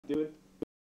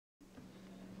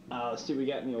Let's see what we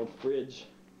got in the old fridge.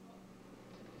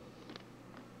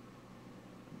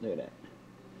 Look at that.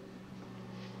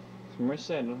 So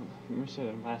Marissa said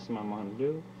the last time I wanted to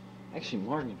do. Actually,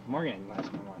 Morgan had the last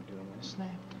time I wanted to do. I'm gonna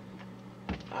snap.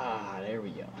 There we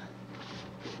go. You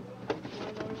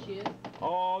wanna know where she is?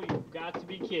 Oh, you've got to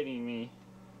be kidding me.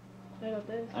 I got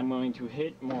this. I'm going to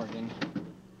hit Morgan.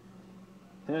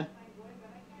 Huh?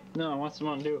 No, I want some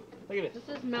Mountain Dew. Look at this.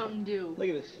 This is Mountain Dew. Look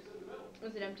at this.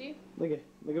 Was it empty? Look at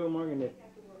what Morgan did.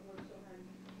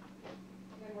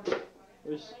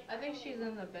 Where's... I think she's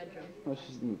in the bedroom. Oh,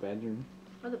 she's in the bedroom.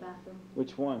 Or the bathroom.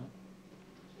 Which one?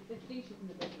 I think she's in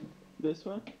the bedroom. This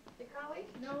one? The collie?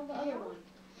 No, the other one.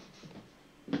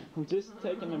 I'm just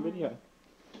taking a video.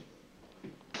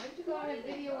 Why don't you go on a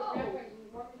video with Grandpa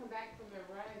and Morgan come back from their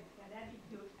ride? Yeah, that'd be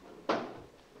cute.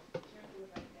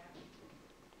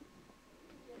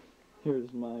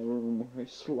 Here's my room where I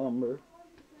slumber.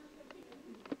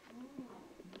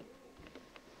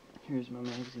 Here's my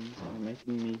magazines that are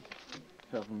making me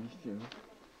helping me through.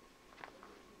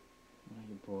 When I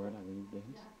get bored, I read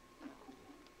things.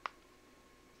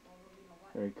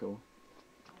 Very cool.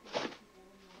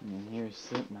 And then here's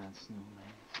Slipknot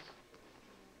Snowman.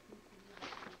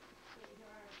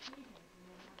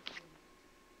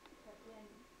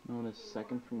 Notice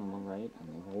second from the right on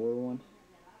the lower one.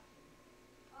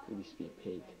 It used to be a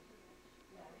pig.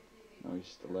 No, he's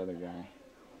just a leather guy.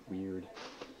 Weird.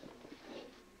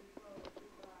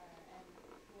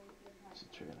 It's a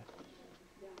trailer.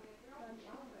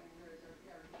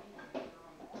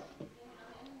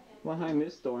 Behind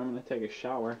this door, I'm gonna take a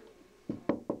shower.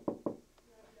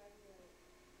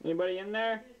 Anybody in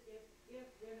there?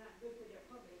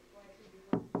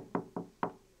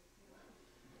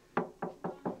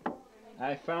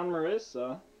 I found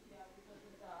Marissa.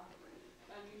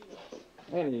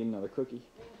 I gotta eat another cookie.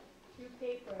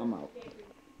 I'm out.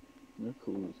 Look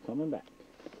who's coming back.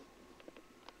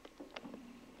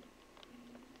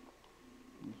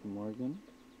 There's Morgan.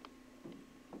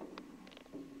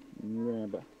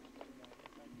 Grandpa.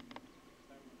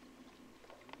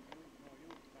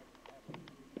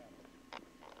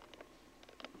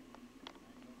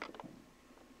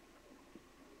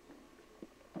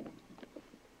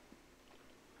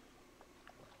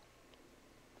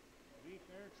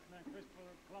 And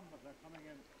Christopher Columbus are coming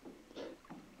in.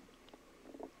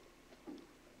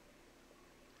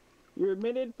 You're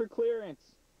admitted for clearance.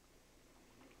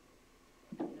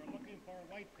 We're looking for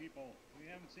white people. We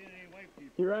haven't seen any white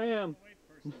people. Here I am.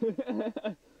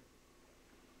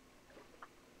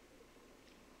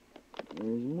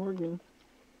 There's Morgan.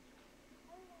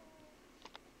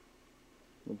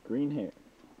 With green hair.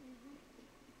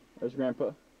 There's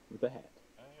Grandpa with a hat.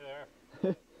 Hey there.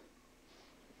 We're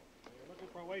looking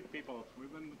for white people.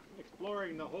 We've been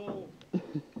exploring the whole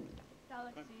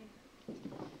galaxy.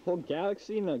 Whole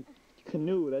galaxy in a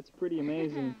canoe. That's pretty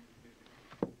amazing.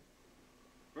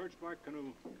 Birch bark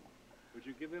canoe. Would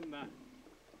you give him the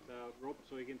rope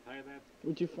so he can tie that?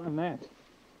 Where'd you find that?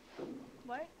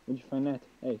 What? Where'd you find that?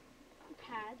 Hey.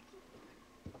 Pads.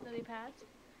 Lily pads.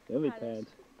 Lily Pads. pads.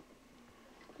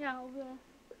 Yeah, over there.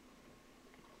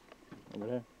 Over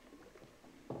there.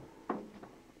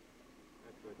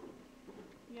 That's good.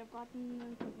 Yeah, I've gotten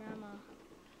them for Grandma.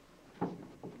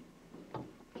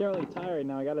 Can't really tie right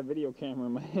now. I got a video camera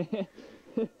in my hand.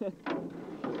 Okay,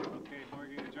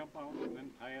 Morgan, you jump out and then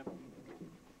tie it.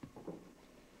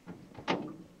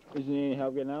 Does you need any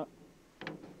help getting out?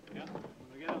 Yeah,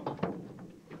 let me get out.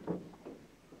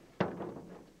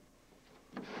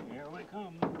 Here we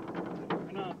come.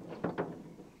 Coming up.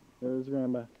 There's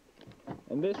Grandma.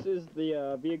 And this is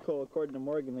the vehicle, according to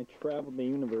Morgan, they traveled the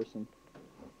universe in.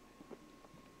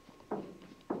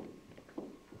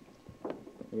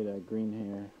 Look at that green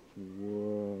hair.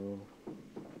 Whoa.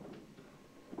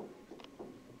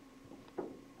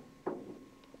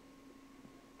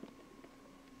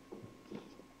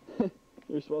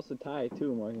 You're supposed to tie it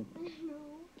too, Morgan. No.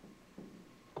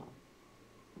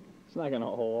 It's not gonna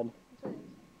hold. Yes, it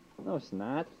is. No, it's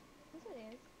not. Yes, it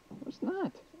is. No, it's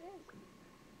not. Yes,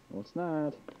 it is. No, it's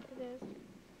not. It is.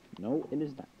 No, it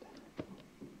is not.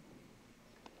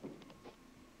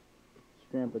 It's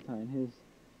Grandpa tying his.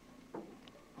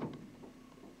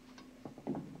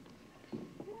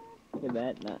 Look at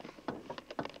that knot.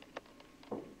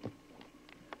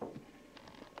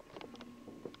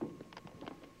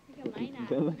 Look at my knot.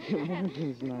 Then look at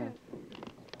Morgan's knot.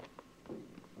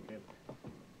 Okay.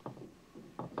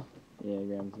 Yeah,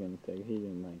 Grandpa's gonna take it. He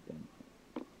didn't like them.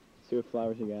 See what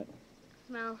flowers you got.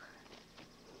 Smell.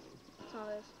 Smell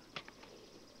this.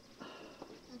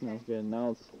 Smells good.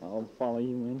 Now I'll follow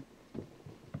you in.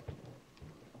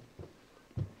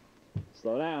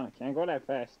 Slow down. I can't go that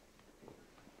fast.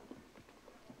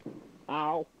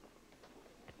 Ow.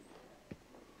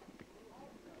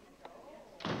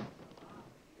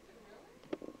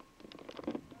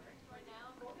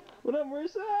 What up,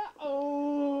 Marissa?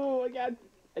 Oh, I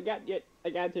got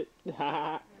it.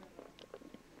 Ha.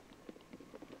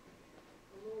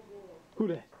 Who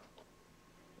that?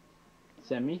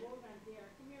 Semi?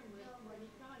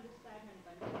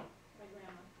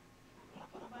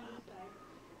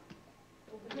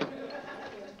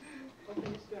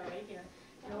 Open this door right here.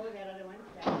 No, that other one.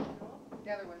 That one.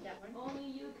 The other one. That one. Only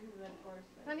you can enforce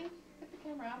it. Honey, get the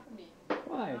camera off of me.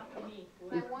 Why? Off to me.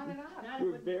 I want it off. Not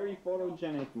You're with- very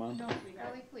photogenic, Mom. No, sweetheart.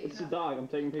 Ellie, please. It's a dog. I'm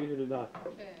taking pictures of the dog.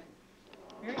 Okay.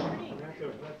 Very pretty. We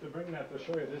have to bring that to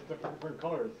show you. There's different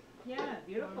colors. Yeah,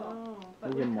 beautiful. Oh. But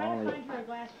Look we're at trying to Molly. find her a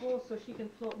glass bowl so she can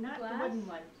float, not the Glass? wooden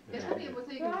one. It's only so you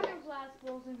There can are take. no glass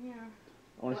bowls in here.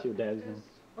 I want to see what Dad's doing.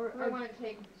 Or I want to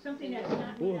take. something that's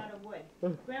not made out of wood.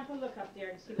 Grandpa, look up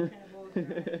there to see what kind of bowls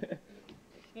there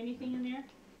are. Anything in there?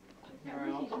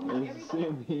 There's the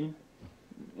ceiling.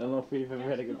 I don't know if we've ever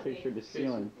had a good picture of the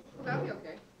ceiling. That'll be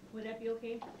okay. Would that be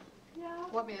okay? Yeah.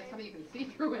 Well, I mean, it's something you can see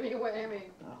through anyway. I mean,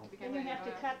 Oh. we And can't you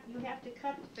have to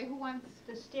cut, Say who wants?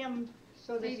 the stem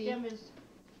so the Sadie. stem is,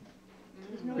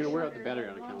 there's no I'm gonna wear out shorter the battery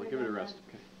on or it, Cal. longer Give it a than rest.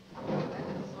 that. Okay. That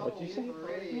is so What'd you say?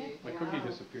 pretty. My cookie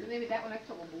disappeared. Maybe that one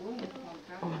extra will bloom. Oh,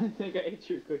 Oh, God. I think I ate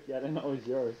your cookie. I didn't know it was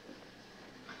yours.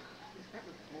 That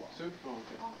was cool. Soon?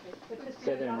 Oh, okay. But this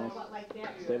Stay is there, all miss. about like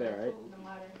that. Stay there, right? In the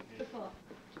water. Beautiful.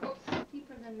 Oops.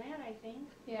 Deeper than that, I think.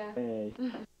 Yeah. Hey.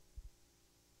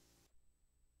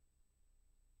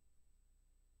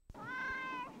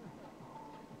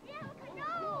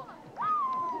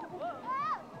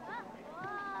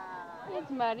 It's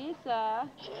Marisa.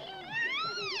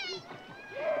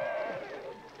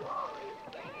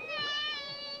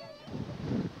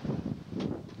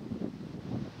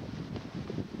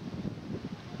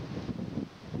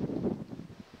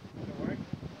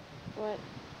 What?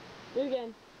 Do it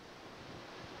again.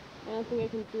 I don't think I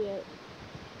can see it.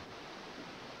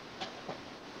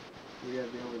 We gotta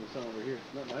be over the sun over here.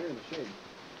 No, now you're in the shade.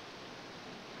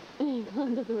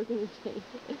 Glenn doesn't work in the shade.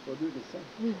 Go do the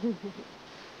sun.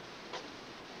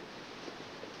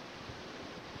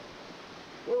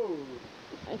 Whoa!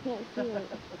 I can't see it.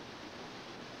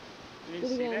 Did you Do it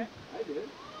see again. that? I did.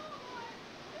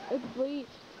 It's bleached.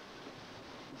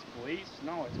 It's bleached?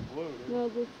 No, it's blue, dude. No,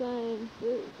 the sign.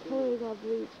 The color is all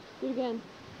bleached. Do it again.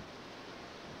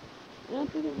 I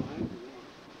don't think it.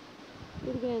 Do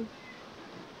it again.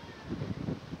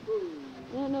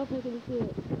 I don't know if I can see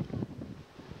it.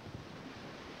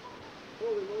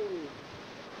 Holy moly!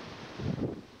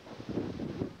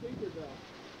 Tinkerbell.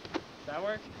 Does that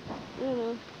work? I don't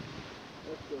know.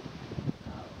 That's good.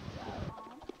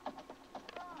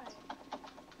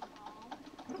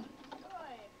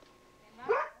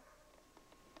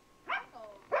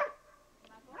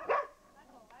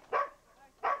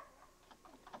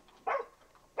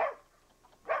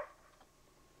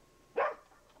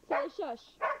 Sally, shush.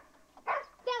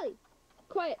 Sally,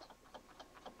 quiet.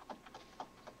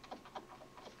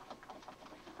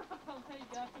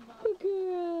 Good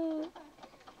girl.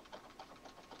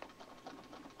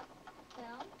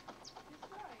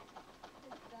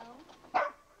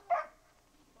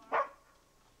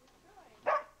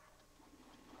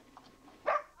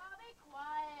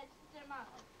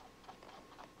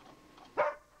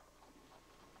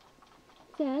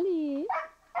 Sally.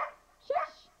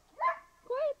 Shush.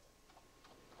 Quiet.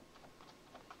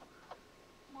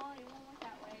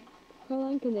 How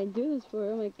long can they do this for?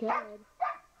 Oh my god.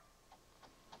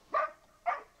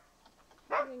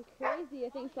 Going crazy. I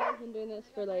think Sally's been doing this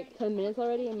for like 10 minutes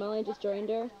already, and Molly just joined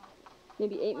her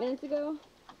maybe 8 minutes ago.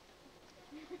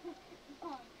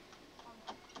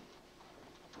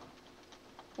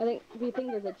 I think we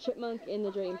think there's a chipmunk in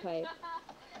the drain pipe.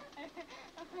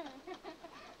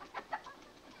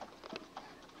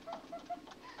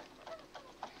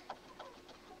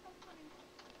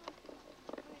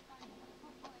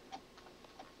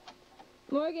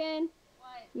 Morgan,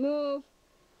 move.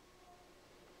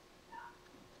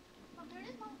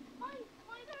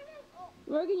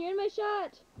 Morgan, you're in my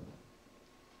shot.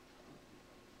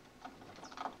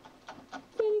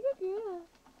 Sandy, good girl.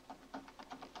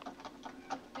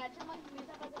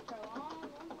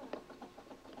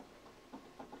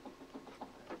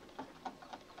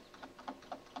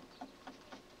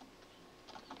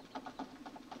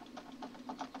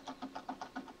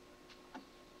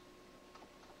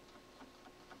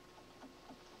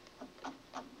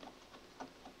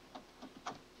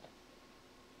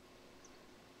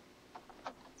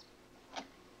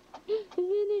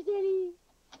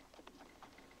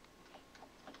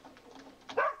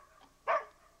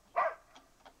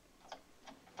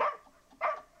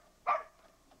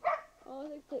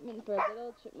 treatment for a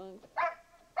little chipmunk.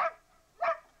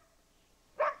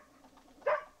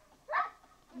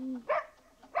 Mm.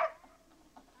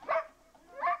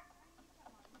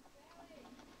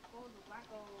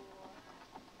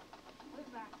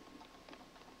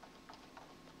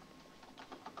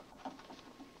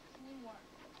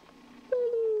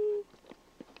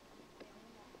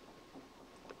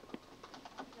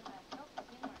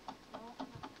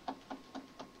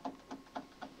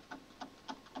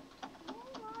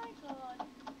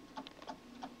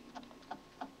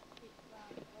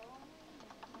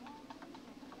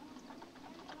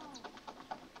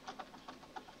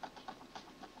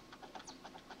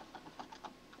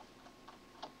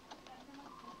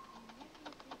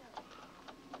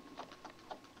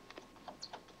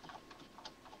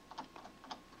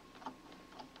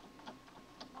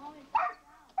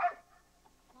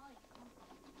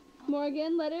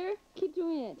 Morgan, let her keep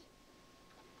doing it.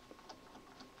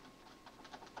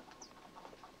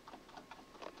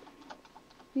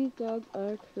 These dogs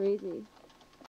are crazy.